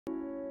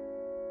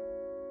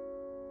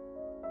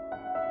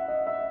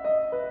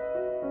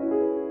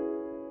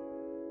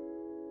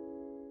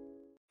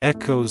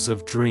Echoes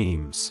of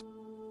dreams.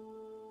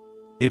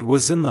 It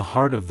was in the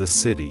heart of the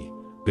city,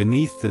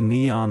 beneath the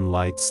neon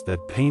lights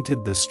that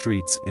painted the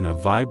streets in a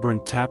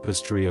vibrant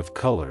tapestry of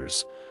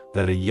colors,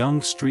 that a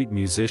young street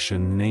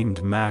musician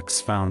named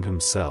Max found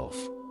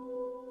himself.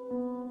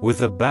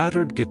 With a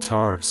battered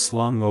guitar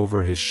slung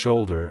over his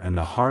shoulder and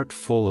a heart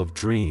full of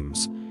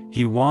dreams,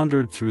 he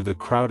wandered through the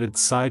crowded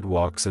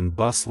sidewalks and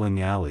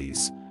bustling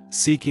alleys,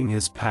 seeking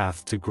his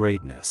path to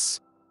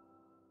greatness.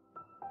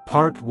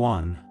 Part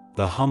 1: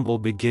 The Humble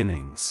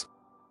Beginnings.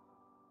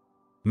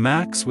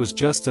 Max was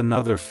just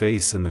another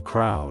face in the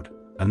crowd,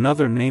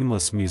 another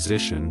nameless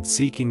musician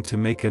seeking to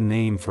make a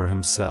name for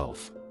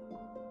himself.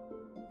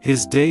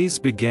 His days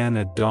began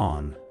at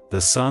dawn,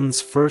 the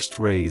sun's first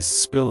rays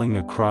spilling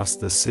across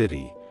the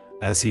city,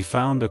 as he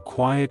found a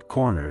quiet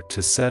corner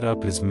to set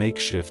up his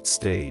makeshift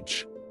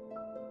stage.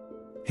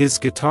 His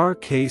guitar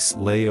case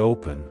lay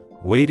open,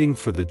 waiting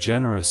for the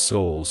generous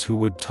souls who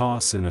would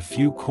toss in a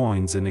few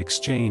coins in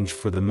exchange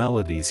for the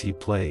melodies he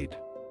played.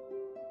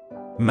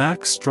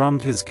 Max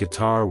strummed his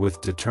guitar with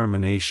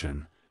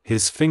determination,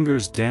 his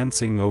fingers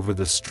dancing over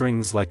the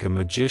strings like a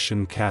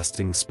magician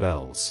casting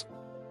spells.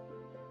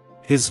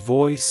 His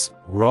voice,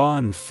 raw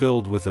and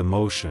filled with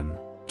emotion,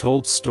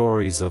 told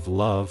stories of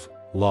love,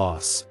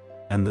 loss,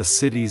 and the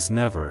city's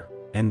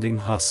never-ending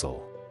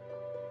hustle.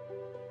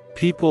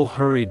 People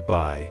hurried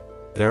by,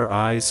 their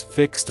eyes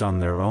fixed on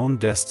their own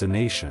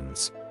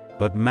destinations,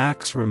 but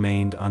Max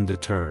remained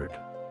undeterred.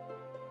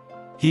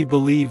 He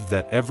believed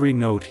that every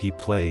note he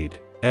played,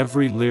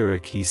 every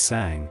lyric he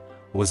sang,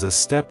 was a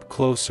step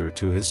closer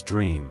to his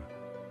dream.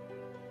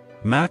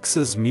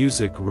 Max's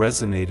music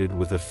resonated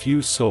with a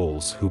few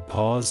souls who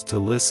paused to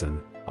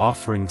listen,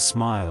 offering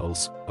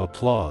smiles,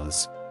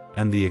 applause,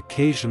 and the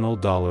occasional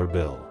dollar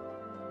bill.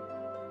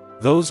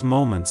 Those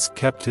moments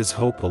kept his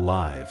hope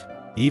alive,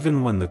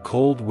 even when the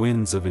cold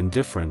winds of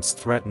indifference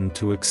threatened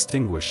to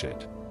extinguish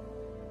it.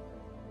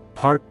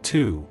 Part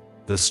 2: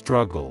 The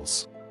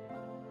Struggles.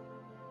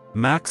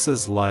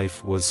 Max's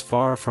life was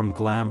far from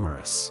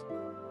glamorous.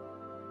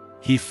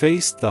 He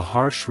faced the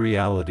harsh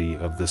reality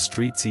of the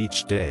streets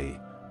each day,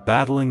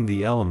 battling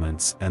the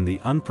elements and the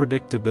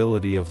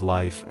unpredictability of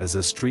life as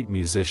a street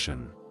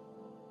musician.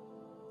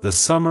 The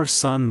summer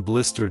sun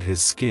blistered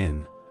his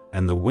skin,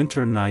 and the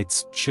winter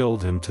nights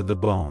chilled him to the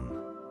bone.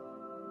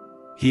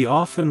 He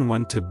often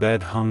went to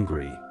bed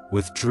hungry,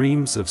 with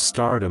dreams of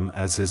stardom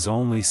as his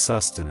only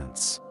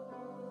sustenance.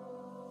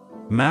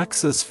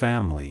 Max's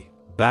family,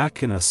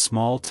 back in a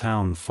small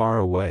town far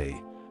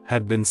away,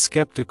 had been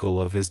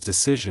skeptical of his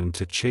decision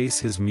to chase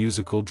his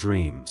musical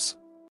dreams.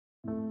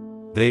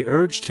 They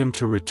urged him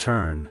to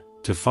return,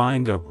 to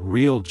find a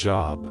real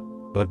job,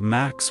 but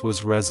Max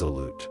was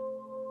resolute.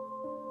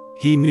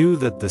 He knew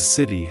that the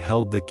city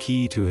held the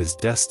key to his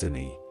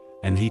destiny,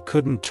 and he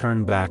couldn't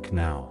turn back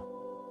now.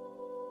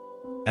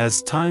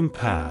 As time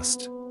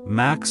passed,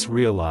 Max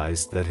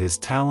realized that his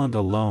talent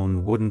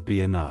alone wouldn't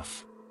be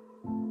enough.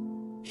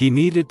 He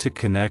needed to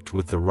connect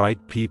with the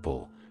right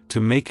people, to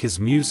make his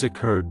music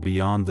heard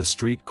beyond the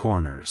street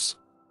corners.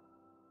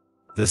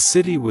 The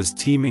city was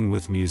teeming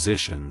with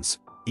musicians,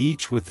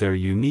 each with their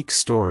unique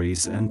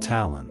stories and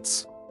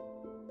talents.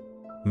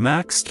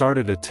 Max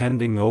started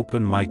attending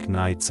open mic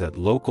nights at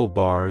local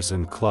bars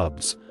and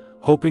clubs,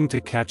 hoping to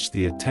catch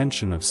the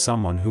attention of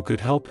someone who could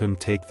help him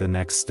take the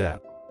next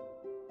step.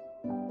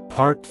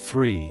 Part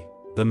 3: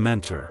 The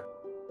Mentor.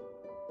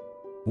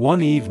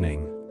 One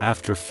evening,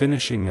 after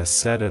finishing a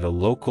set at a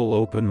local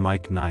open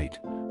mic night,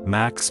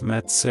 Max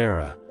met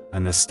Sarah,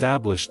 an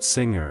established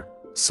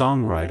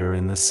singer-songwriter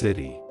in the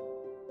city.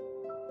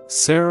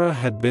 Sarah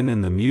had been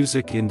in the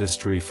music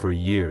industry for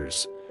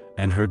years,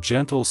 and her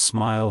gentle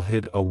smile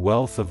hid a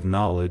wealth of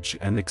knowledge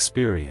and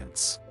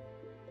experience.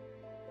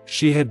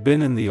 She had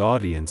been in the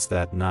audience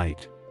that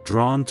night,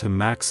 drawn to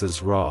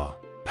Max's raw,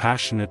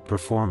 passionate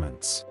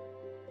performance.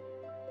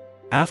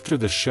 After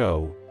the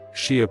show,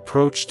 she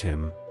approached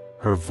him,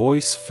 her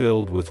voice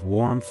filled with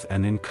warmth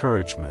and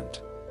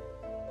encouragement.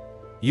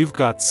 "You've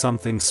got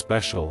something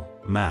special,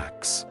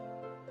 Max.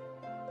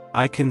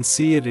 I can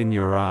see it in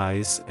your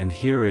eyes and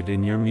hear it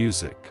in your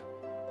music.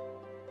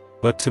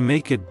 But to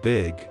make it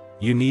big,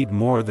 you need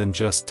more than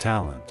just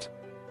talent.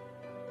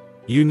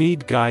 You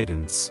need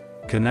guidance,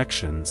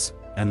 connections,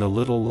 and a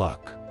little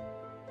luck."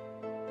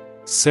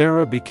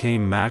 Sarah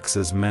became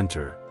Max's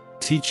mentor,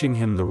 teaching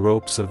him the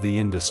ropes of the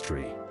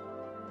industry.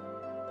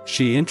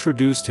 She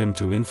introduced him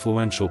to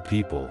influential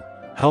people,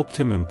 helped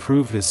him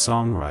improve his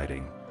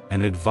songwriting,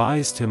 and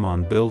advised him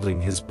on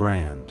building his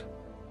brand.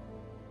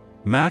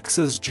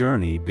 Max's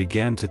journey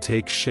began to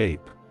take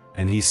shape,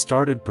 and he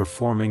started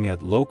performing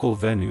at local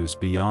venues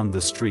beyond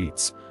the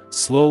streets,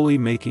 slowly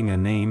making a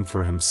name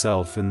for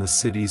himself in the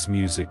city's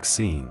music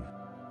scene.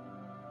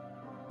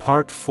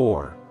 Part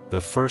 4: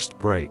 The First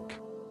Break.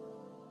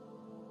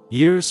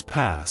 Years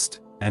passed,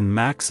 and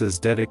Max's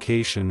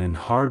dedication and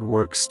hard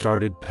work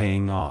started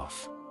paying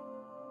off.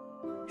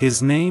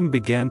 His name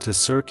began to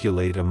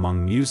circulate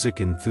among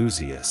music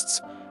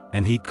enthusiasts,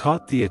 and he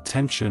caught the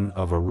attention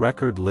of a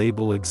record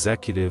label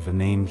executive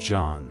named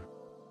John.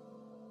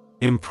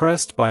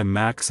 Impressed by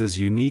Max's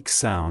unique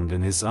sound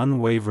and his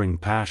unwavering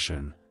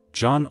passion,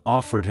 John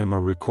offered him a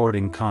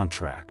recording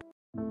contract.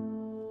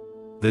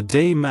 The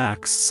day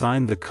Max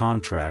signed the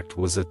contract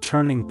was a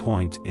turning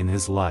point in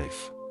his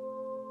life.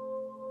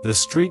 The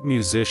street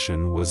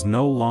musician was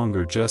no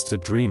longer just a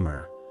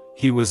dreamer,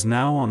 he was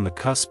now on the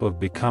cusp of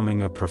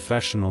becoming a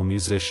professional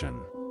musician.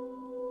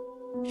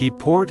 He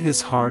poured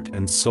his heart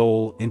and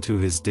soul into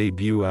his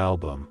debut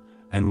album,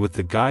 and with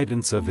the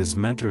guidance of his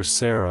mentor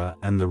Sarah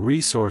and the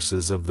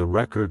resources of the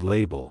record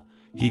label,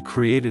 he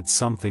created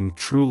something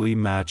truly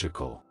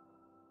magical.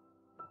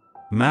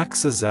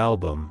 Max's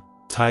album,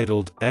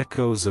 titled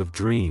Echoes of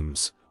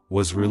Dreams,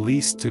 was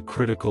released to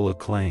critical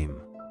acclaim.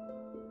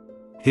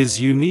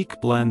 His unique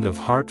blend of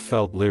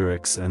heartfelt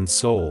lyrics and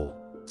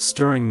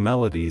soul-stirring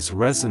melodies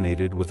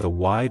resonated with a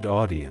wide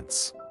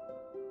audience.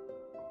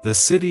 The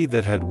city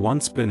that had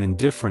once been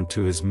indifferent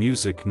to his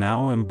music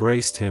now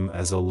embraced him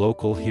as a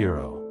local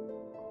hero.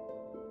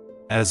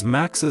 As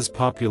Max's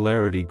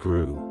popularity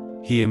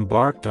grew, he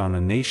embarked on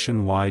a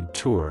nationwide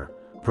tour,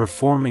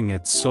 performing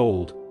at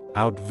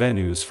sold-out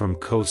venues from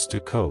coast to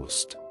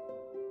coast.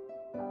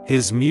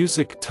 His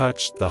music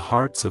touched the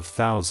hearts of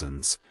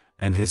thousands,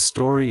 and his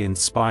story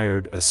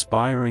inspired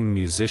aspiring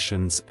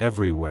musicians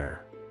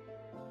everywhere.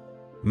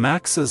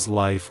 Max's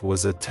life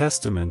was a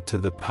testament to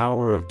the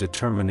power of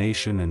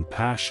determination and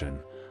passion,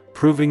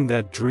 proving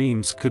that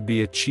dreams could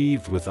be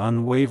achieved with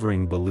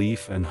unwavering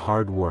belief and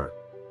hard work.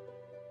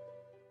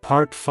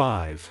 Part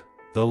 5: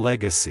 The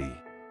Legacy.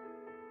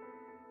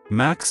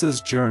 Max's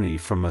journey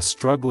from a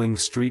struggling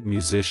street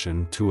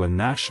musician to a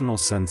national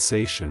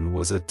sensation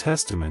was a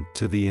testament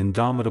to the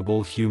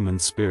indomitable human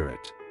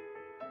spirit.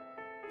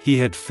 He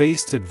had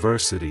faced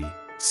adversity,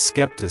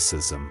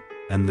 skepticism,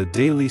 and the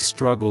daily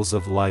struggles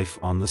of life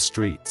on the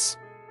streets.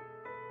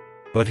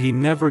 But he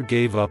never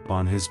gave up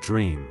on his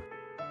dream.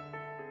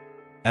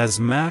 As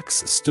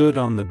Max stood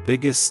on the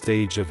biggest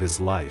stage of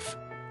his life,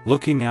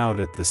 looking out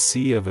at the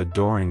sea of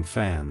adoring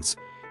fans,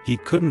 he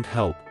couldn't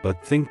help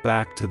but think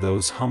back to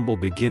those humble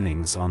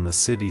beginnings on the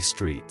city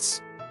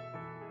streets.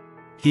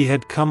 He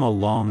had come a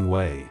long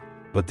way,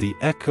 but the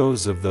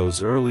echoes of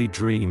those early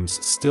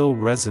dreams still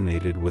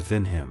resonated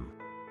within him.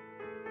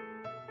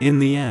 In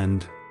the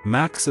end,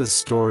 Max's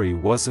story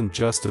wasn't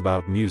just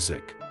about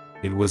music,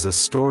 it was a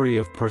story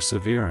of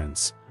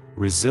perseverance,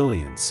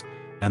 resilience,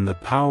 and the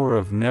power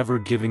of never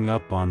giving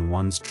up on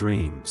one's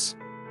dreams.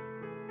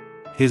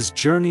 His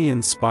journey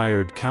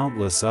inspired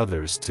countless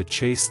others to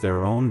chase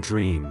their own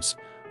dreams,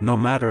 no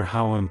matter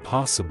how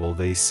impossible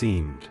they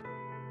seemed.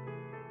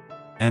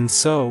 And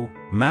so,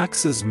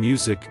 Max's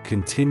music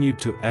continued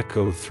to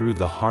echo through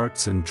the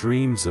hearts and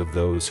dreams of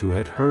those who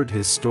had heard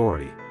his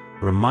story,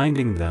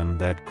 reminding them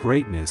that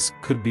greatness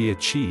could be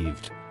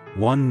achieved,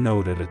 one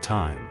note at a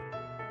time.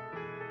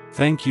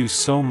 Thank you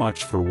so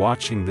much for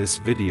watching this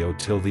video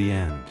till the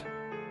end.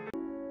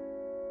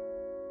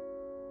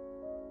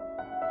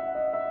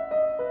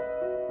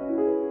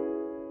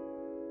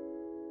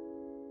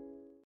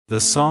 The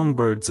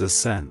Songbird's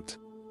Ascent.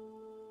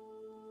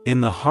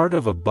 In the heart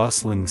of a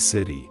bustling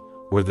city,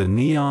 where the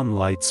neon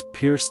lights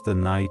pierced the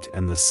night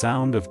and the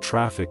sound of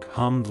traffic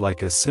hummed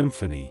like a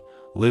symphony,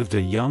 lived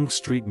a young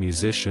street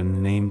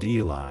musician named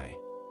Eli.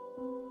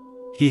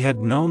 He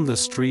had known the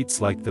streets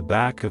like the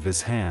back of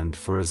his hand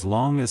for as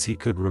long as he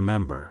could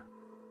remember.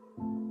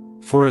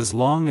 For as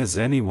long as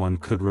anyone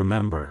could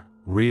remember,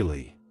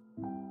 really.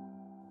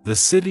 The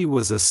city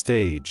was a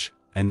stage,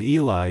 and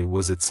Eli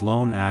was its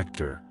lone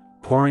actor,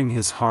 pouring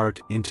his heart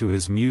into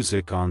his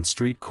music on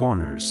street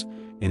corners,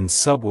 in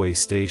subway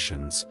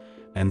stations,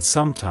 and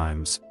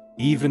sometimes,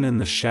 even in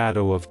the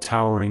shadow of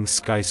towering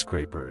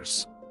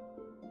skyscrapers.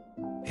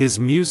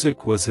 His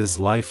music was his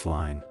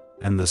lifeline,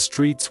 and the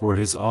streets were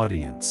his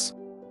audience.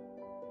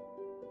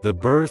 The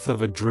birth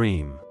of a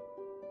dream.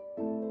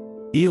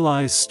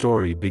 Eli's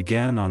story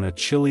began on a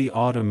chilly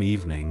autumn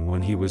evening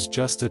when he was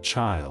just a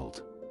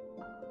child.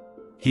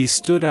 He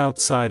stood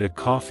outside a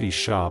coffee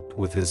shop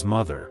with his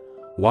mother,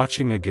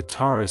 watching a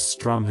guitarist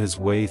strum his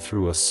way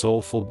through a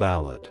soulful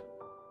ballad.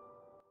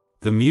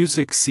 The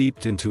music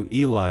seeped into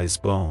Eli's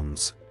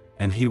bones,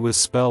 and he was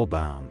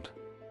spellbound.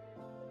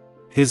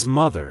 His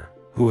mother,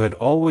 who had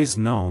always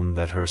known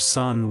that her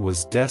son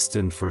was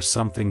destined for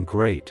something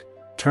great,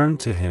 turned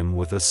to him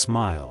with a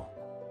smile.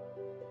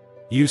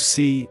 "You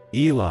see,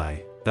 Eli,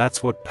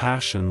 that's what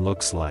passion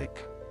looks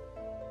like.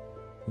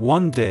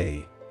 One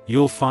day,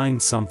 you'll find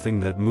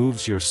something that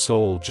moves your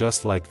soul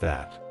just like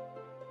that."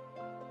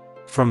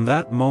 From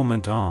that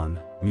moment on,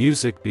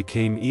 music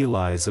became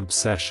Eli's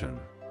obsession.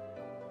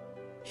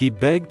 He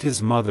begged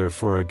his mother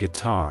for a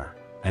guitar,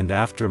 and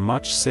after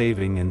much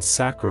saving and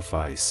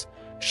sacrifice,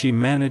 she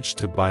managed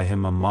to buy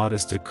him a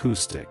modest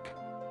acoustic.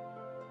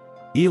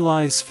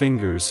 Eli's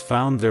fingers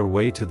found their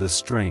way to the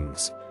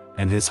strings,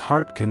 and his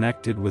heart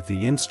connected with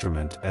the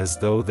instrument as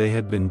though they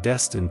had been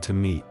destined to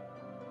meet.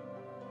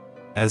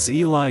 As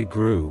Eli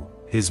grew,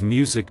 his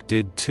music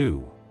did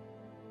too.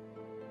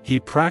 He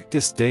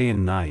practiced day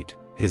and night,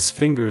 his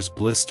fingers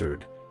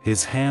blistered,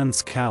 his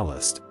hands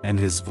calloused, and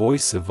his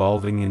voice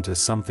evolving into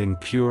something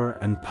pure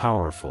and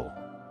powerful.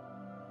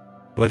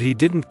 But he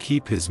didn't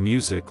keep his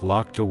music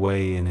locked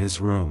away in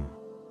his room.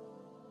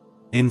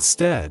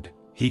 Instead,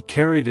 he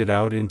carried it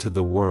out into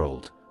the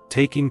world,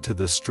 taking to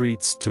the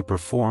streets to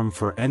perform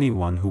for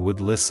anyone who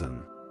would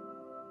listen.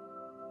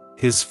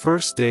 His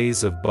first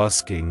days of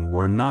busking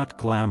were not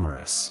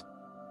glamorous.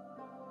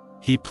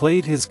 He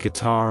played his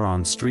guitar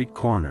on street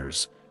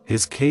corners,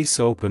 his case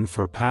open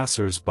for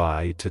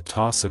passers-by to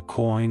toss a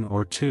coin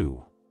or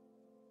two.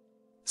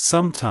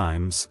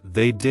 Sometimes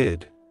they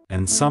did,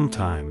 and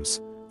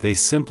sometimes they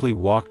simply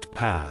walked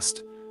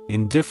past,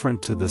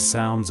 indifferent to the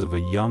sounds of a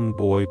young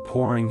boy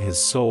pouring his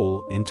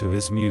soul into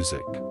his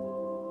music.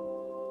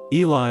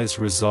 Eli's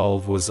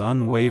resolve was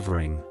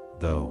unwavering,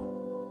 though.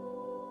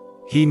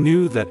 He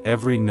knew that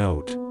every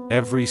note,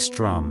 every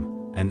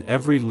strum, and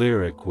every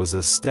lyric was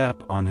a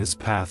step on his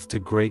path to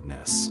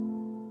greatness.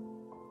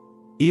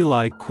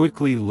 Eli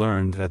quickly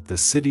learned that the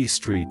city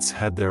streets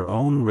had their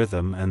own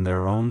rhythm and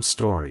their own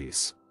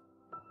stories.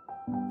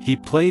 He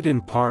played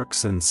in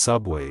parks and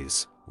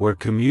subways, where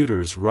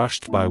commuters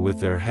rushed by with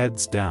their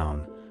heads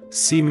down,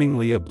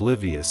 seemingly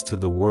oblivious to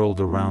the world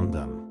around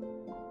them.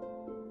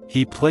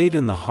 He played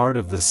in the heart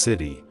of the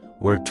city,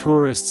 where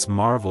tourists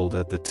marveled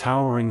at the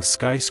towering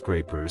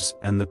skyscrapers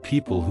and the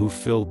people who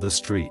filled the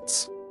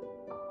streets.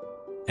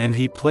 And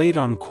he played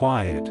on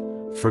quiet,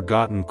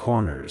 forgotten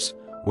corners,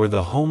 where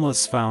the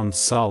homeless found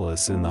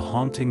solace in the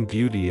haunting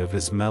beauty of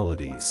his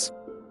melodies.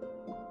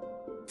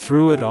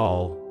 Through it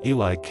all,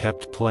 Eli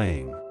kept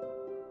playing.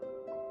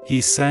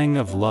 He sang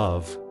of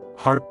love,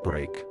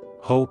 heartbreak,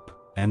 hope,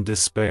 and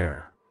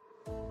despair.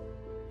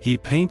 He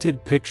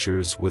painted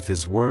pictures with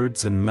his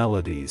words and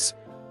melodies,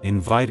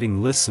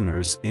 inviting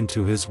listeners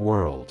into his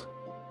world.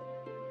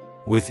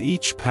 With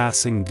each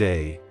passing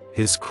day,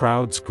 his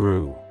crowds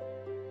grew.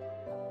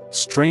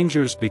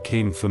 Strangers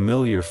became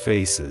familiar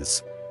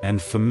faces,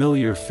 and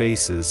familiar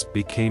faces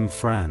became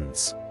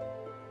friends.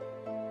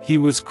 He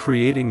was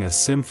creating a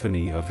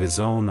symphony of his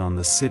own on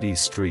the city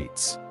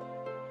streets.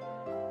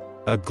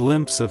 A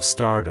glimpse of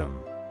stardom.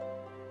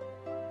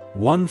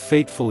 One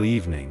fateful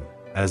evening,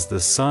 as the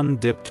sun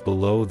dipped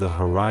below the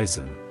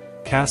horizon,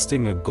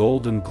 casting a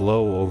golden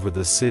glow over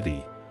the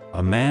city,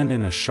 a man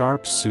in a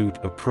sharp suit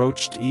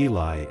approached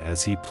Eli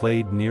as he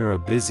played near a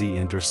busy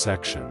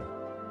intersection.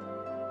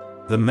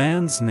 The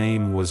man's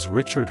name was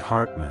Richard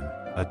Hartman,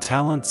 a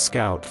talent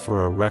scout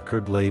for a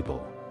record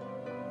label.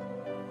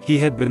 He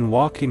had been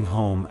walking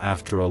home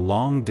after a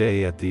long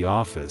day at the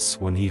office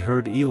when he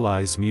heard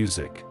Eli's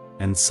music,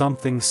 and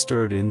something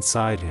stirred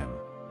inside him.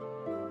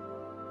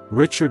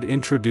 Richard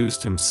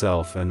introduced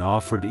himself and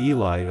offered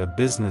Eli a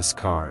business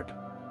card.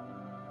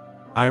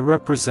 "I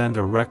represent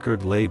a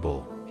record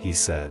label," he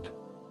said.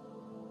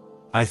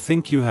 "I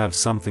think you have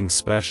something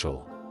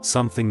special,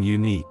 something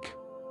unique.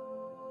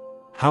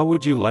 How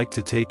would you like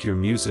to take your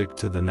music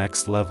to the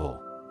next level?"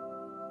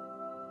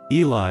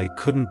 Eli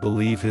couldn't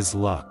believe his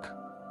luck.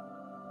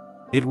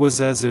 It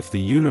was as if the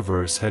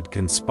universe had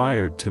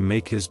conspired to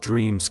make his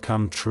dreams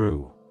come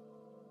true.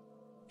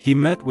 He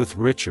met with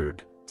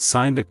Richard,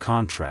 signed a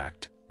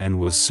contract, and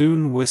was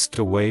soon whisked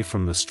away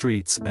from the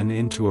streets and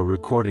into a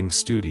recording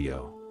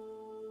studio.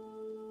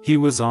 He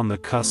was on the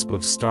cusp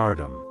of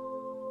stardom.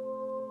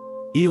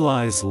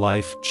 Eli's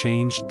life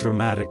changed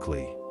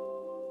dramatically.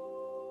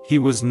 He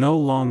was no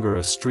longer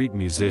a street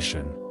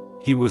musician,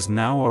 he was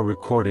now a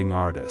recording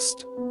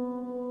artist.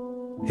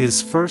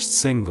 His first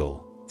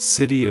single,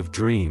 "City of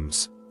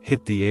Dreams,"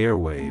 hit the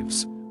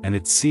airwaves, and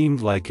it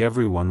seemed like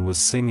everyone was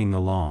singing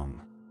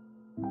along.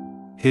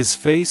 His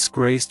face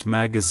graced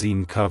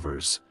magazine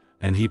covers,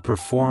 and he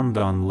performed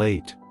on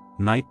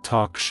late-night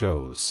talk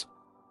shows.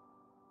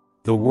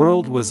 The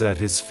world was at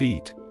his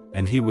feet,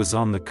 and he was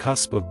on the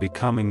cusp of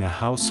becoming a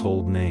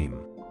household name.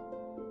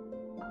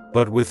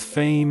 But with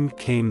fame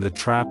came the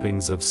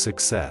trappings of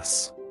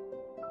success.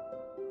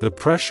 The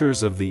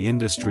pressures of the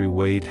industry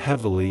weighed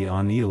heavily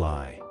on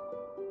Eli.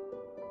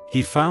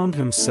 He found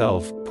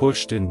himself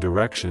pushed in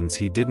directions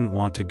he didn't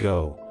want to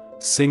go,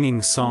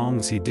 singing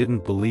songs he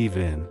didn't believe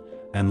in,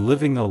 and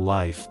living a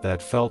life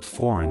that felt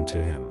foreign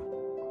to him.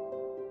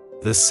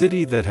 The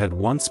city that had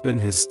once been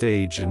his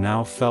stage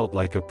now felt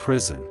like a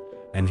prison,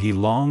 and he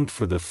longed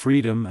for the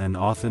freedom and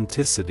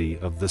authenticity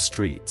of the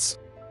streets.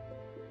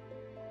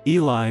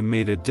 Eli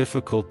made a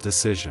difficult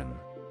decision.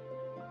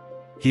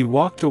 He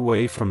walked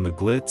away from the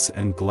glitz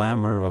and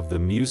glamour of the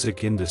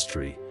music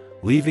industry,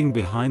 leaving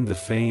behind the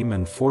fame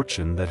and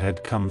fortune that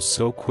had come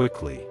so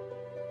quickly.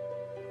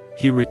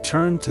 He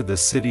returned to the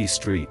city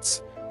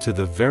streets, to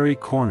the very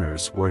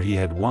corners where he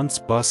had once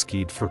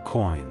buskied for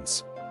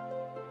coins.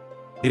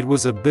 It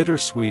was a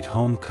bittersweet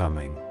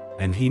homecoming,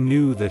 and he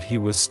knew that he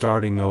was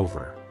starting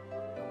over.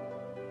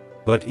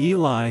 But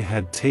Eli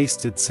had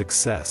tasted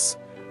success,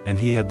 and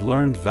he had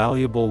learned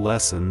valuable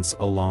lessons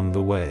along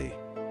the way.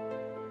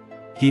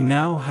 He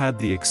now had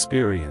the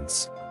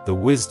experience, the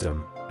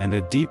wisdom, and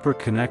a deeper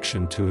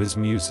connection to his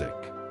music.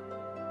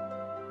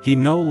 He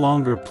no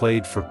longer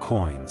played for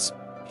coins,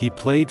 he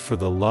played for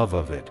the love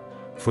of it,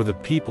 for the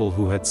people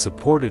who had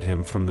supported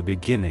him from the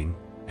beginning,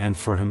 and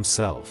for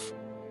himself.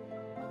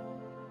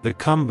 The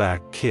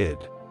Comeback Kid.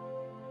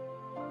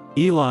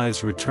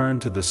 Eli's return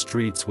to the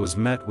streets was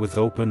met with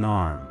open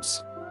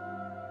arms.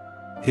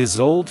 His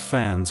old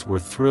fans were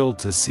thrilled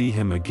to see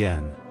him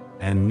again,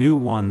 and new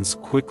ones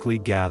quickly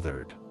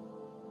gathered.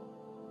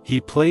 He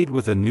played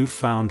with a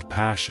newfound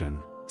passion,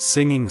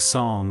 singing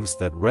songs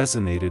that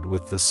resonated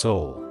with the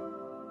soul.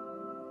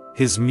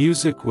 His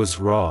music was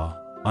raw,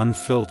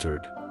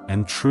 unfiltered,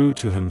 and true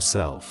to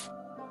himself.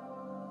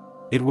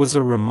 It was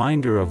a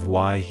reminder of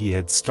why he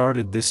had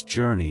started this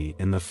journey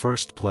in the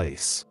first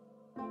place.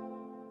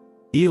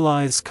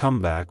 Eli's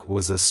comeback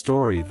was a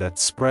story that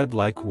spread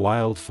like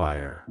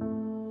wildfire.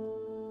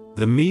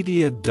 The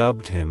media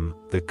dubbed him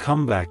the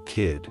Comeback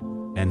Kid,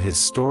 and his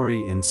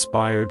story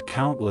inspired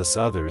countless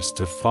others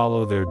to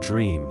follow their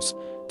dreams,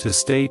 to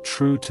stay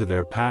true to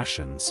their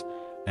passions,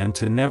 and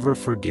to never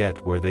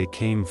forget where they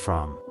came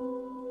from.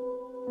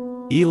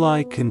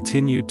 Eli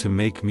continued to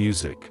make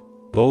music,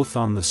 both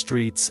on the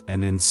streets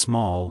and in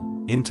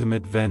small,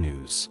 intimate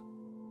venues.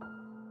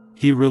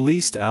 He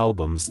released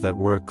albums that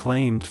were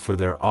acclaimed for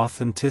their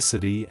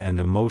authenticity and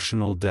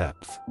emotional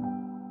depth.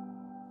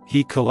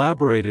 He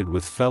collaborated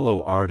with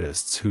fellow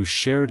artists who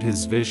shared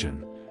his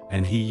vision,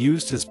 and he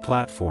used his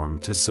platform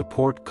to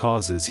support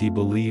causes he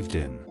believed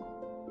in.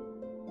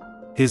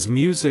 His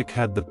music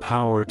had the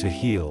power to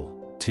heal,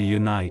 to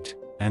unite,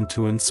 and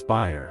to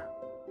inspire.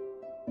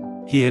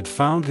 He had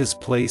found his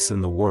place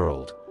in the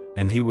world,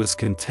 and he was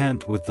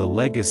content with the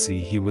legacy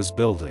he was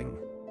building.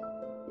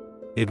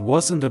 It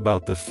wasn't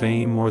about the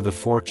fame or the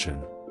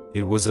fortune,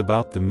 it was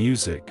about the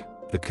music,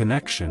 the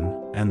connection,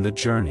 and the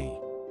journey.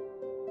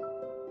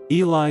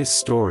 Eli's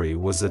story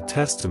was a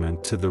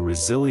testament to the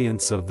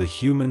resilience of the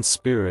human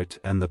spirit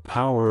and the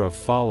power of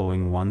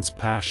following one's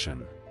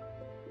passion.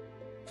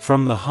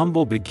 From the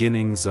humble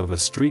beginnings of a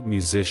street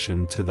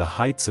musician to the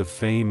heights of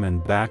fame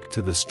and back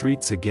to the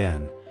streets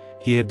again,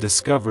 he had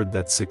discovered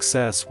that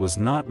success was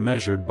not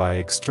measured by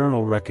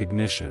external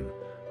recognition,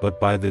 but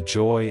by the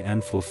joy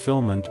and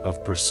fulfillment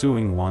of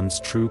pursuing one's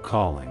true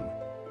calling.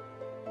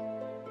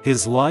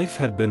 His life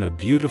had been a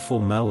beautiful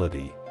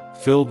melody,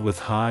 filled with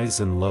highs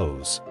and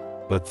lows,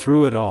 but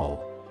through it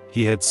all,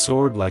 he had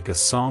soared like a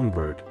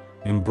songbird,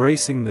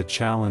 embracing the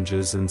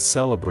challenges and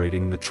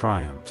celebrating the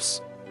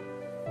triumphs.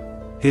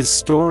 His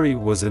story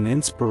was an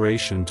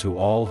inspiration to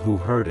all who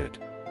heard it,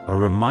 a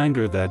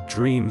reminder that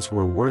dreams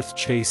were worth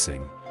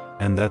chasing,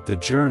 and that the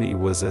journey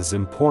was as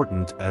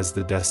important as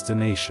the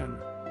destination.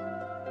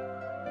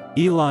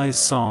 Eli's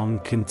song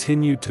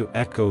continued to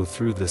echo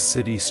through the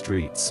city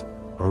streets,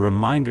 a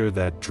reminder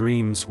that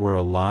dreams were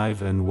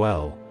alive and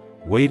well,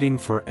 waiting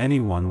for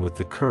anyone with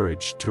the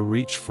courage to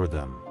reach for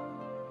them.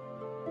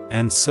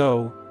 And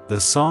so, the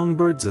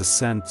songbird's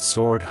ascent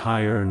soared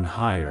higher and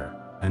higher,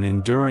 an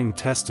enduring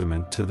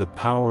testament to the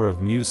power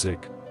of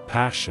music,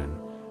 passion,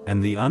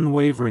 and the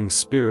unwavering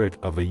spirit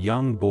of a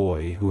young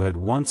boy who had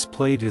once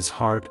played his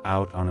heart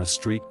out on a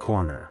street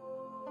corner.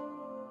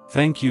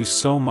 Thank you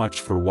so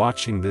much for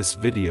watching this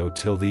video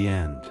till the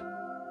end.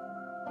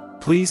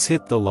 Please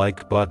hit the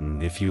like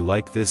button if you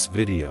like this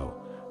video,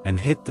 and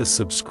hit the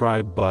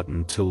subscribe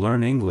button to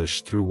learn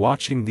English through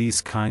watching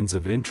these kinds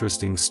of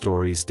interesting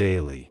stories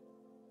daily.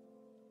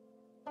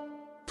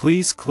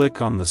 Please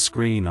click on the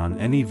screen on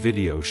any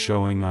video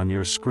showing on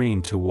your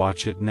screen to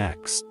watch it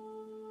next.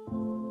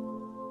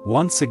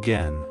 Once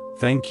again,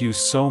 thank you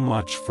so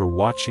much for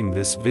watching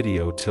this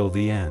video till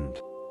the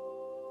end.